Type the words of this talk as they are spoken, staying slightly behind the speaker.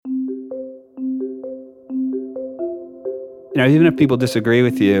Even if people disagree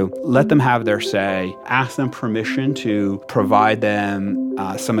with you, let them have their say. Ask them permission to provide them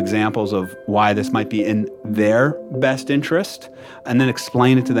some examples of why this might be in their best interest, and then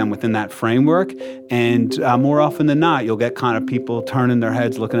explain it to them within that framework. And more often than not, you'll get kind of people turning their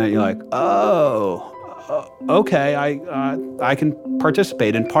heads, looking at you like, oh, okay, I can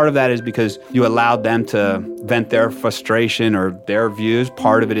participate. And part of that is because you allowed them to vent their frustration or their views.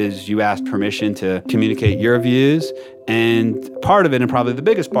 Part of it is you asked permission to communicate your views. And part of it, and probably the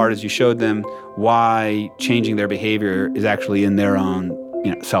biggest part, is you showed them why changing their behavior is actually in their own,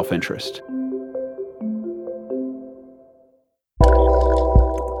 self-interest.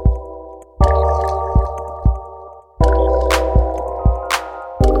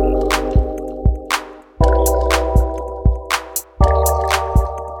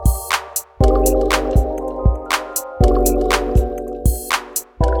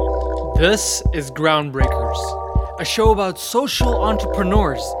 This is Groundbreakers, a show about social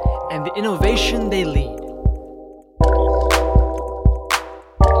entrepreneurs and the innovation they lead.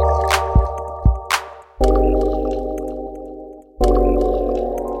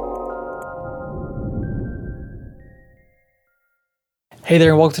 Hey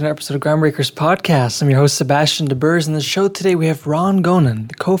there, and welcome to an episode of Groundbreakers Podcast. I'm your host, Sebastian DeBurs, and the show today we have Ron Gonen,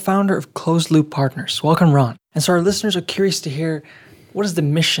 the co-founder of Closed Loop Partners. Welcome, Ron. And so our listeners are curious to hear, what is the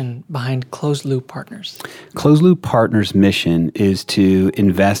mission behind Closed Loop Partners? Closed Loop Partners' mission is to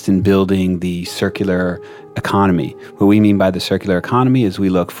invest in building the circular economy. What we mean by the circular economy is we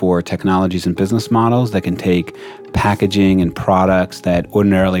look for technologies and business models that can take packaging and products that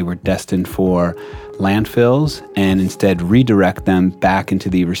ordinarily were destined for landfills and instead redirect them back into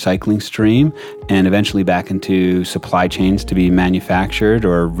the recycling stream and eventually back into supply chains to be manufactured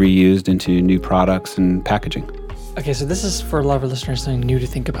or reused into new products and packaging. Okay, so this is, for a lot of our listeners, something new to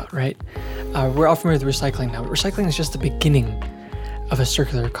think about, right? We're all familiar with recycling now, but recycling is just the beginning of a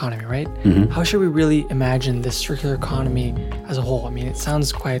circular economy, right? Mm-hmm. How should we really imagine this circular economy as a whole? I mean, it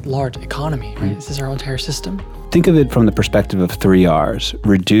sounds quite large economy, right? Is this our entire system? Think of it from the perspective of 3 R's: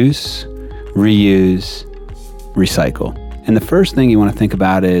 reduce, reuse, recycle. And the first thing you want to think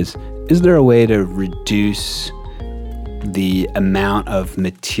about is there a way to reduce the amount of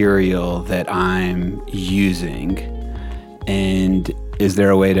material that I'm using? And is there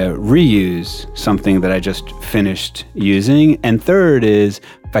a way to reuse something that I just finished using? And third is,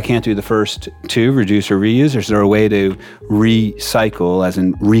 if I can't do the first two, reduce or reuse, is there a way to recycle, as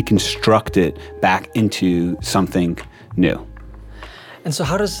in reconstruct it back into something new? And so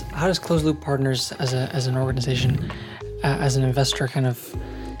how does Closed Loop Partners as an organization, as an investor, kind of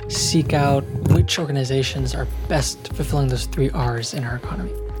seek out which organizations are best fulfilling those 3 R's in our economy?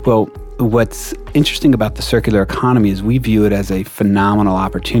 Well, what's interesting about the circular economy is we view it as a phenomenal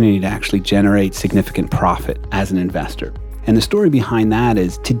opportunity to actually generate significant profit as an investor. And the story behind that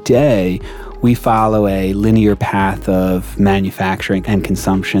is today we follow a linear path of manufacturing and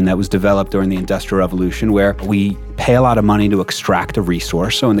consumption that was developed during the Industrial Revolution, where we pay a lot of money to extract a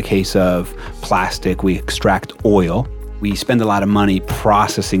resource. So in the case of plastic, we extract oil. We spend a lot of money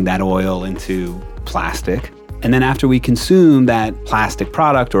processing that oil into plastic. And then after we consume that plastic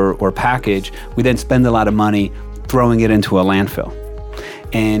product or package, we then spend a lot of money throwing it into a landfill.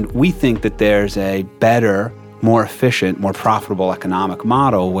 And we think that there's a better, more efficient, more profitable economic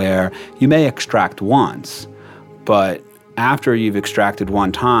model where you may extract once, but after you've extracted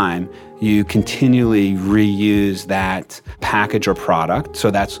one time, you continually reuse that package or product. So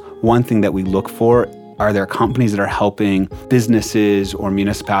that's one thing that we look for. Are there companies that are helping businesses or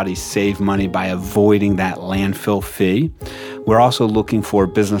municipalities save money by avoiding that landfill fee? We're also looking for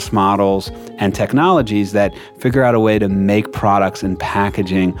business models and technologies that figure out a way to make products and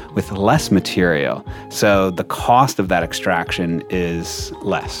packaging with less material, so the cost of that extraction is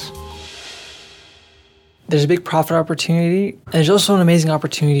less. There's a big profit opportunity, and there's also an amazing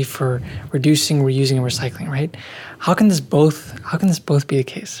opportunity for reducing, reusing, and recycling, right? How can this both be the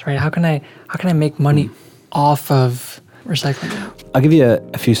case, right? How can I make money off of recycling? I'll give you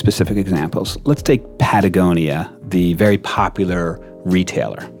a few specific examples. Let's take Patagonia, the very popular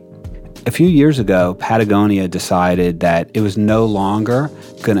retailer. A few years ago, Patagonia decided that it was no longer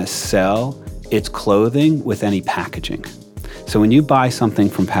going to sell its clothing with any packaging. So when you buy something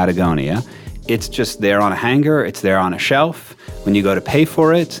from Patagonia, it's just there on a hanger, it's there on a shelf. When you go to pay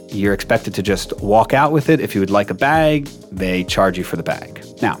for it, you're expected to just walk out with it. If you would like a bag, they charge you for the bag.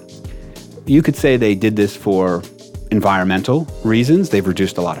 Now, you could say they did this for environmental reasons. They've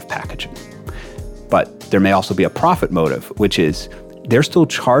reduced a lot of packaging. But there may also be a profit motive, which is they're still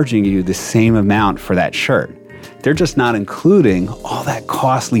charging you the same amount for that shirt. They're just not including all that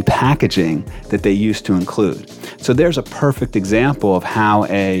costly packaging that they used to include. So there's a perfect example of how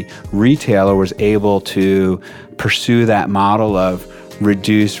a retailer was able to pursue that model of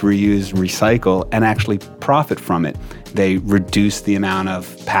reduce, reuse, recycle, and actually profit from it. They reduced the amount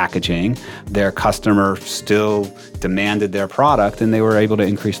of packaging. Their customer still demanded their product, and they were able to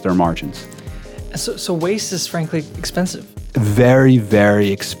increase their margins. So waste is frankly expensive. Very,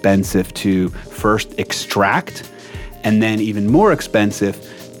 very expensive to first extract, and then even more expensive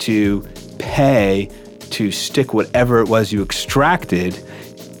to pay to stick whatever it was you extracted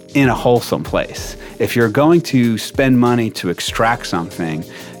in a wholesome place. If you're going to spend money to extract something,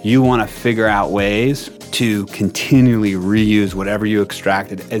 you want to figure out ways to continually reuse whatever you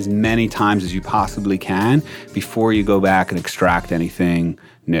extracted as many times as you possibly can before you go back and extract anything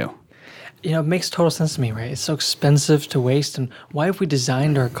new. You know, it makes total sense to me, right? It's so expensive to waste. And why have we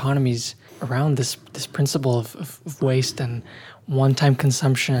designed our economies around this principle of waste and one-time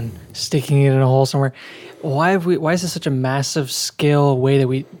consumption and sticking it in a hole somewhere? Why is this such a massive scale way that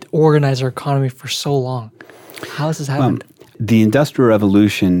we organize our economy for so long? How has this happened? The Industrial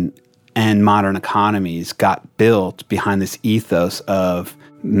Revolution and modern economies got built behind this ethos of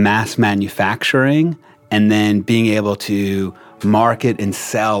mass manufacturing and then being able to market and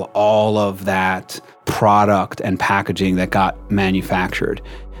sell all of that product and packaging that got manufactured.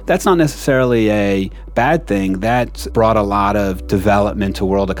 That's not necessarily a bad thing. That's brought a lot of development to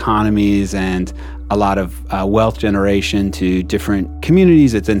world economies and a lot of wealth generation to different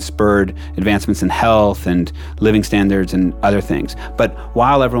communities. It's then spurred advancements in health and living standards and other things. But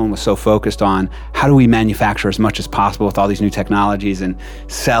while everyone was so focused on how do we manufacture as much as possible with all these new technologies and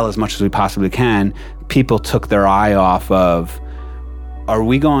sell as much as we possibly can, people took their eye off of, are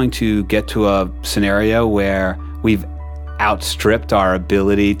we going to get to a scenario where we've outstripped our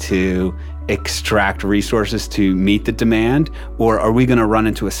ability to extract resources to meet the demand? Or are we going to run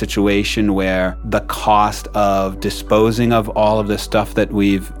into a situation where the cost of disposing of all of the stuff that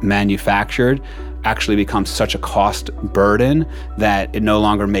we've manufactured actually becomes such a cost burden that it no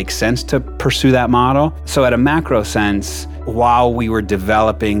longer makes sense to pursue that model? So at a macro sense, while we were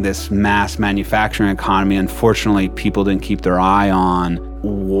developing this mass manufacturing economy, unfortunately, people didn't keep their eye on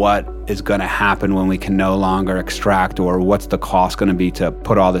what is going to happen when we can no longer extract, or what's the cost going to be to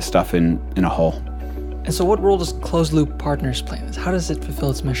put all this stuff in a hole. And so what role does Closed Loop Partners play in this? How does it fulfill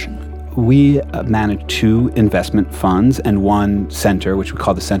its mission? We manage 2 investment funds and 1 center, which we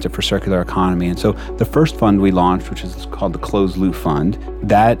call the Center for Circular Economy. And so the first fund we launched, which is called the Closed Loop Fund,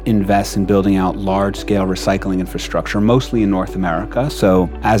 that invests in building out large-scale recycling infrastructure, mostly in North America. So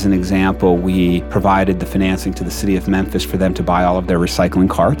as an example, we provided the financing to the city of Memphis for them to buy all of their recycling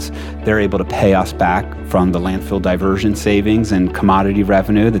carts. They're able to pay us back from the landfill diversion savings and commodity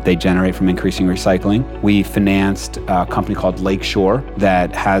revenue that they generate from increasing recycling. We financed a company called Lakeshore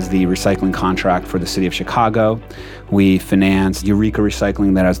that has the recycling contract for the city of Chicago. We financed Eureka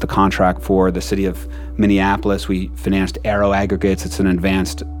Recycling that has the contract for the city of Minneapolis. We financed Aero Aggregates. It's an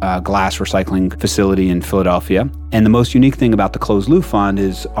advanced glass recycling facility in Philadelphia. And the most unique thing about the Closed Loop Fund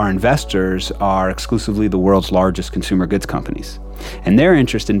is our investors are exclusively the world's largest consumer goods companies. And their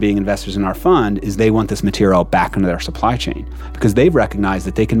interest in being investors in our fund is they want this material back into their supply chain because they've recognized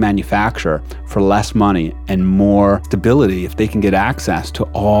that they can manufacture for less money and more stability if they can get access to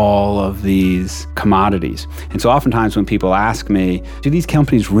all of these commodities. And so oftentimes when people ask me, do these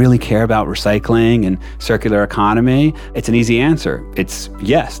companies really care about recycling and circular economy? It's an easy answer. It's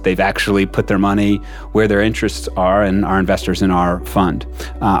yes, they've actually put their money where their interests are and are investors in our fund.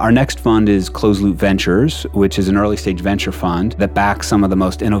 Our next fund is Closed Loop Ventures, which is an early stage venture fund that backs some of the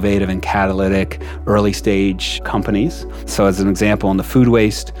most innovative and catalytic early stage companies. So as an example, in the food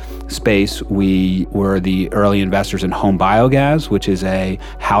waste space, we were the early investors in Home Biogas, which is a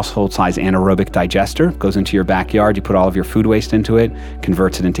household size anaerobic digester. It goes into your backyard, you put all of your food waste into it,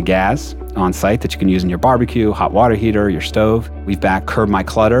 converts it into gas on site that you can use in your barbecue, hot water heater, your stove. We've backed Curb My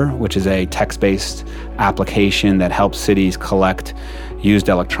Clutter, which is a text-based application that helps cities collect used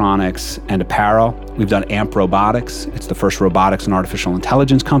electronics and apparel. We've done AMP Robotics. It's the first robotics and artificial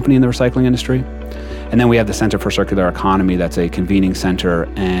intelligence company in the recycling industry. And then we have the Center for Circular Economy. That's a convening center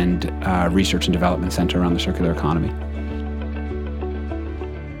and research and development center around the circular economy.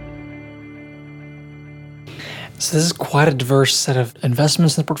 So this is quite a diverse set of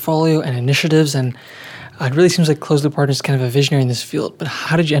investments in the portfolio and initiatives, and it really seems like Closed Loop Partners is kind of a visionary in this field. But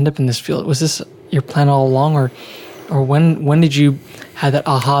how did you end up in this field? Was this your plan all along, or when did you have that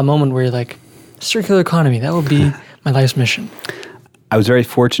aha moment where you're like, circular economy, that would be my life's mission? I was very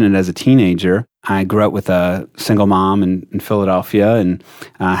fortunate as a teenager. I grew up with a single mom in Philadelphia and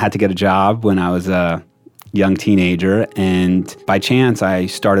had to get a job when I was a young teenager. And by chance, I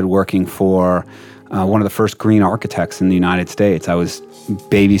started working for one of the first green architects in the United States. I was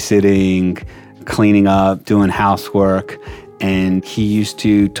babysitting, cleaning up, doing housework, and he used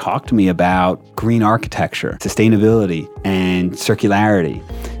to talk to me about green architecture, sustainability, and circularity.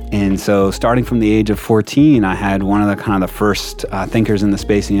 And so starting from the age of 14, I had one of the kind of the first thinkers in the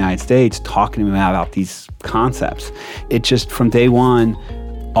space in the United States talking to me about these concepts. It just, from day one,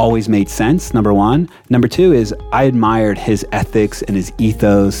 always made sense, number one. Number two is I admired his ethics and his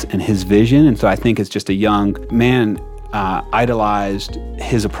ethos and his vision. And so I think as just a young man, idolized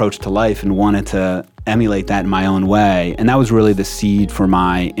his approach to life and wanted to emulate that in my own way. And that was really the seed for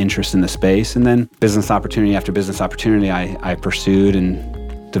my interest in the space. And then business opportunity after business opportunity, I pursued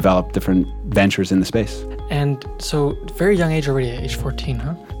and developed different ventures in the space. And so very young age already, age 14,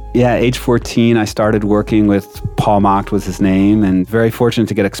 huh? Yeah, age 14, I started working with Paul Macht was his name, and very fortunate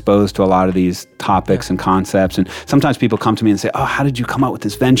to get exposed to a lot of these topics and concepts. And sometimes people come to me and say, oh, how did you come up with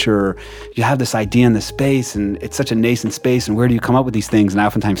this venture? Or, you have this idea in this space, and it's such a nascent space, and where do you come up with these things? And I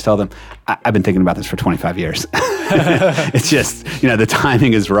oftentimes tell them, I've been thinking about this for 25 years. It's just, the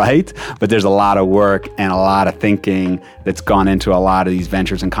timing is right, but there's a lot of work and a lot of thinking that's gone into a lot of these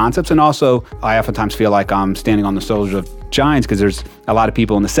ventures and concepts. And also, I oftentimes feel like I'm standing on the shoulders of giants because there's a lot of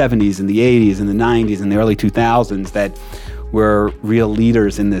people in the 70s and the 80s and the 90s and the early 2000s that were real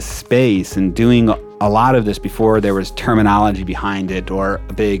leaders in this space and doing a lot of this before there was terminology behind it or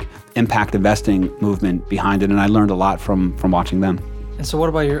a big impact investing movement behind it. And I learned a lot from watching them. And so what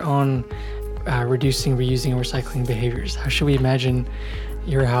about your own reducing, reusing, and recycling behaviors? How should we imagine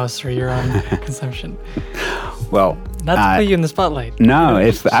your house or your own consumption? Well, not to put you in the spotlight. No,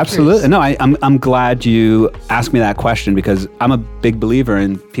 it's absolutely. No, I'm glad you asked me that question because I'm a big believer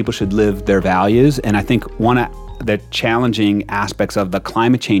in people should live their values. And I think one of the challenging aspects of the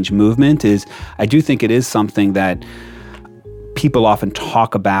climate change movement is I do think it is something that people often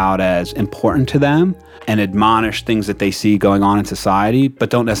talk about as important to them and admonish things that they see going on in society, but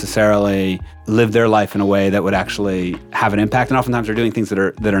don't necessarily live their life in a way that would actually have an impact. And oftentimes they're doing things that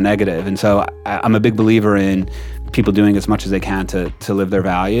are negative. And so I'm a big believer in people doing as much as they can to live their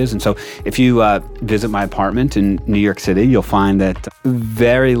values. And so if you visit my apartment in New York City, you'll find that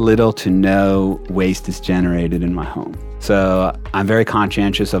very little to no waste is generated in my home. So I'm very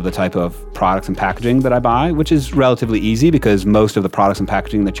conscientious of the type of products and packaging that I buy, which is relatively easy because most of the products and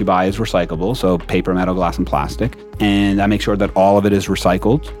packaging that you buy is recyclable, so paper, metal, glass, and plastic. And I make sure that all of it is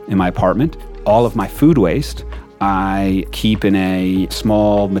recycled in my apartment. All of my food waste I keep in a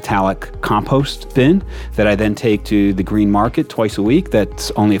small metallic compost bin that I then take to the green market twice a week.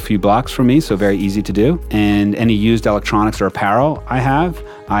 That's only a few blocks from me, so very easy to do. And any used electronics or apparel I have,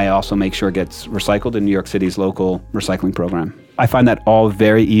 I also make sure gets recycled in New York City's local recycling program. I find that all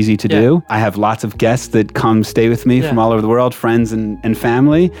very easy to do. I have lots of guests that come stay with me from all over the world, friends and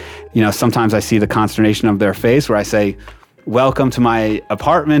family. Sometimes I see the consternation of their face where I say, welcome to my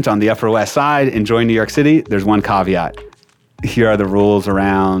apartment on the Upper West Side. Enjoy New York City. There's one caveat. Here are the rules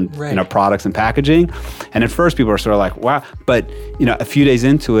around products and packaging. And at first people are sort of like, wow. But a few days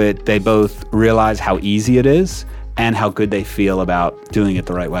into it, they both realize how easy it is and how good they feel about doing it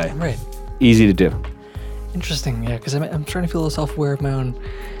the right way. Right. Easy to do. Interesting. Yeah, because I'm trying to feel a little self-aware of my own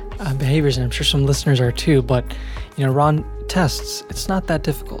behaviors, and I'm sure some listeners are too. But Ron tests. It's not that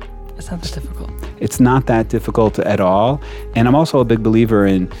difficult. It's not that difficult. It's not that difficult at all. And I'm also a big believer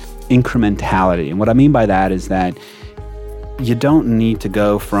in incrementality. And what I mean by that is that you don't need to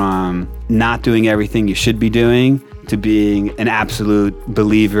go from not doing everything you should be doing to being an absolute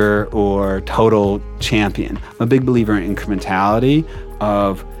believer or total champion. I'm a big believer in incrementality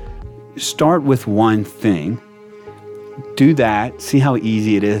of start with one thing, do that, see how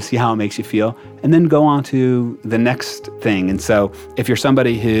easy it is, see how it makes you feel, and then go on to the next thing. And so if you're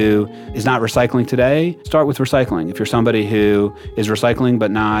somebody who is not recycling today, start with recycling. If you're somebody who is recycling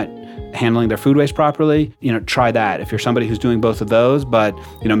but not handling their food waste properly, try that. If you're somebody who's doing both of those, but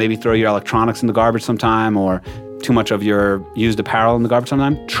maybe throw your electronics in the garbage sometime or too much of your used apparel in the garbage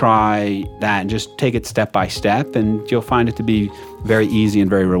sometime, try that and just take it step by step, and you'll find it to be very easy and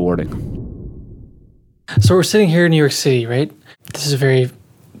very rewarding. So we're sitting here in New York City, right? This is very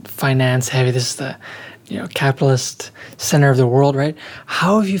finance heavy. This is the capitalist center of the world, right?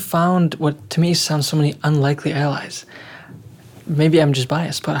 How have you found what to me sounds so many unlikely allies? Maybe I'm just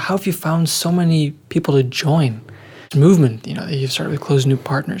biased, but how have you found so many people to join this movement? That you've started with Closed Loop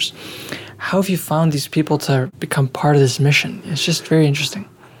Partners. How have you found these people to become part of this mission? It's just very interesting.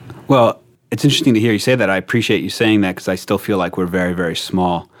 Well, it's interesting to hear you say that. I appreciate you saying that because I still feel like we're very, very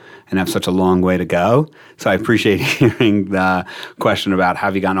small and have such a long way to go. So I appreciate hearing the question about how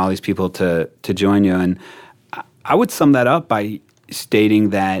have you gotten all these people to join you. And I would sum that up by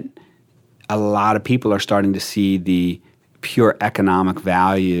stating that a lot of people are starting to see the pure economic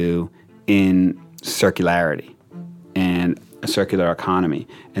value in circularity and a circular economy.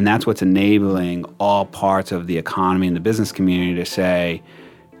 And that's what's enabling all parts of the economy and the business community to say,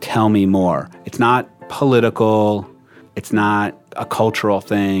 tell me more. It's not political. It's not a cultural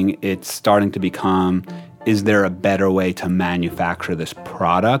thing. It's starting to become, is there a better way to manufacture this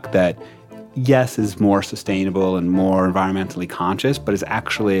product that, yes, is more sustainable and more environmentally conscious, but is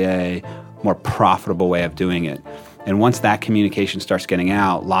actually a more profitable way of doing it? And once that communication starts getting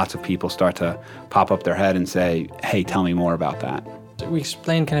out, lots of people start to pop up their head and say, hey, tell me more about that. We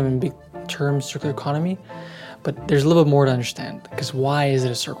explained kind of in big terms circular economy, but there's a little bit more to understand, because why is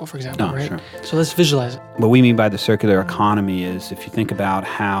it a circle, for example, right? Sure. So let's visualize it. What we mean by the circular economy is if you think about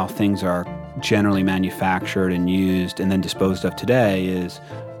how things are generally manufactured and used and then disposed of today is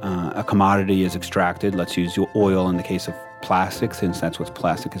a commodity is extracted. Let's use oil in the case of plastic, since that's what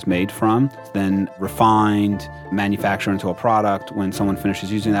plastic is made from. Then refined, manufactured into a product. When someone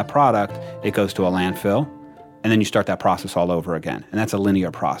finishes using that product, it goes to a landfill, and then you start that process all over again. And that's a linear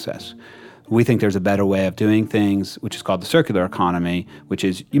process. We think there's a better way of doing things, which is called the circular economy, which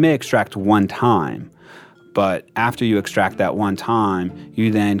is you may extract one time, but after you extract that one time,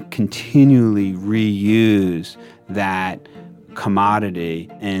 you then continually reuse that commodity.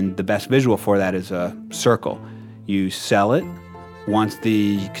 And the best visual for that is a circle. You sell it. Once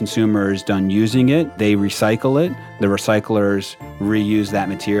the consumer is done using it, they recycle it. The recyclers reuse that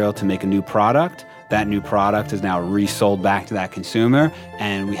material to make a new product. That new product is now resold back to that consumer,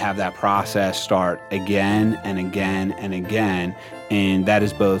 and we have that process start again and again and again. And that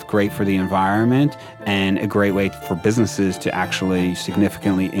is both great for the environment and a great way for businesses to actually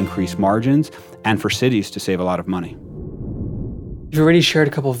significantly increase margins and for cities to save a lot of money. You've already shared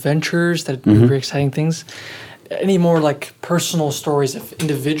a couple of ventures that are very exciting things. Any more like personal stories of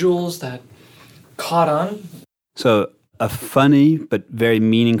individuals that caught on? So a funny but very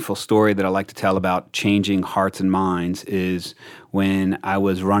meaningful story that I like to tell about changing hearts and minds is when I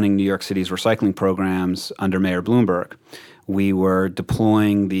was running New York City's recycling programs under Mayor Bloomberg. We were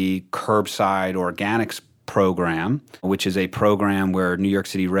deploying the curbside organics program, which is a program where New York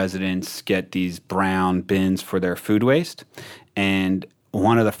City residents get these brown bins for their food waste. And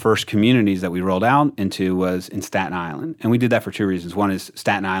one of the first communities that we rolled out into was in Staten Island. And we did that for two reasons. One is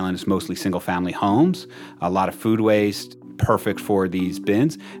Staten Island is mostly single-family homes, a lot of food waste, perfect for these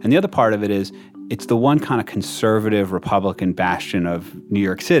bins. And the other part of it is it's the one kind of conservative Republican bastion of New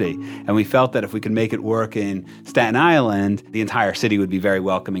York City. And we felt that if we could make it work in Staten Island, the entire city would be very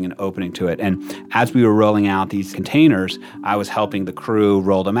welcoming and opening to it. And as we were rolling out these containers, I was helping the crew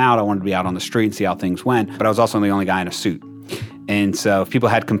roll them out. I wanted to be out on the street and see how things went. But I was also the only guy in a suit. And so if people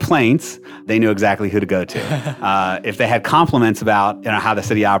had complaints, they knew exactly who to go to. If they had compliments about how the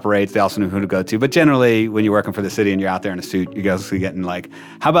city operates, they also knew who to go to. But generally, when you're working for the city and you're out there in a suit, you're basically getting like,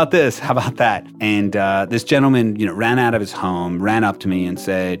 how about this? How about that? And this gentleman ran out of his home, ran up to me and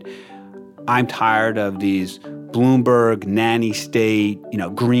said, I'm tired of these Bloomberg, nanny state,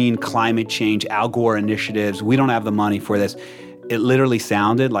 green climate change, Al Gore initiatives. We don't have the money for this. It literally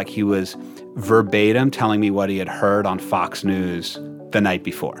sounded like he was verbatim telling me what he had heard on Fox News the night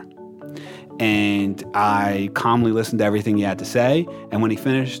before. And I calmly listened to everything he had to say. And when he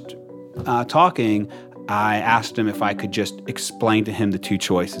finished talking, I asked him if I could just explain to him the two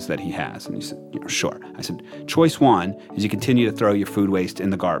choices that he has. And he said, sure. I said, choice one is you continue to throw your food waste in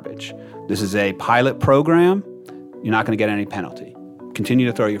the garbage. This is a pilot program. You're not going to get any penalty. Continue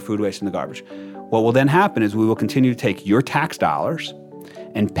to throw your food waste in the garbage. What will then happen is we will continue to take your tax dollars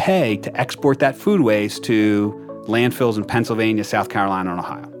and pay to export that food waste to landfills in Pennsylvania, South Carolina, and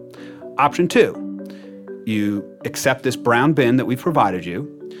Ohio. Option two, you accept this brown bin that we've provided you.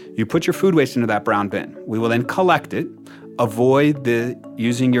 You put your food waste into that brown bin. We will then collect it, avoid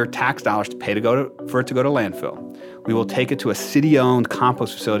using your tax dollars to pay for it to go to landfill. We will take it to a city-owned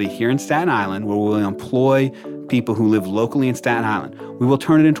compost facility here in Staten Island where we will employ people who live locally in Staten Island. We will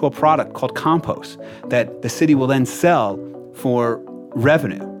turn it into a product called compost that the city will then sell for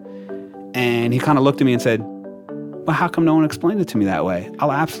revenue. And he kind of looked at me and said, well, how come no one explained it to me that way?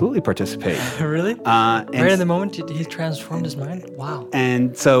 I'll absolutely participate. Really? Right in the moment, he transformed his mind? Wow.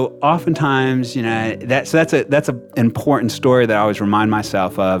 And so oftentimes, that's an important story that I always remind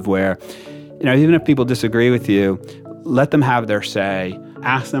myself of where, even if people disagree with you, let them have their say,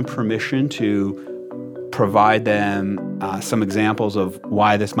 ask them permission to provide them some examples of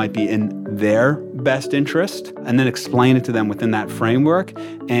why this might be in their best interest, and then explain it to them within that framework.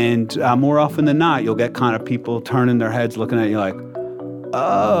 And more often than not, you'll get kind of people turning their heads looking at you like,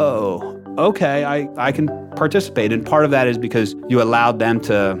 oh, okay, I can participate. And part of that is because you allowed them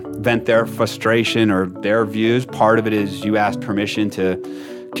to vent their frustration or their views. Part of it is you asked permission to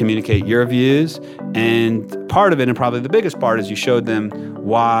communicate your views. And part of it, and probably the biggest part, is you showed them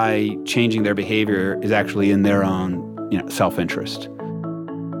why changing their behavior is actually in their own, self-interest.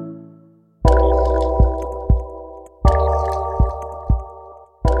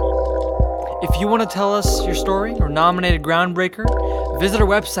 If you want to tell us your story or nominate a groundbreaker, visit our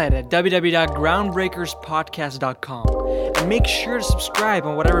website at www.groundbreakerspodcast.com and make sure to subscribe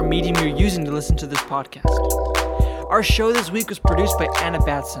on whatever medium you're using to listen to this podcast. Our show this week was produced by Anna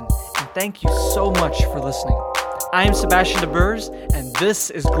Batson, and thank you so much for listening. I'm Sebastian DeBurs, and this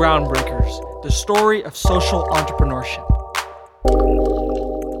is Groundbreakers, the story of social entrepreneurship.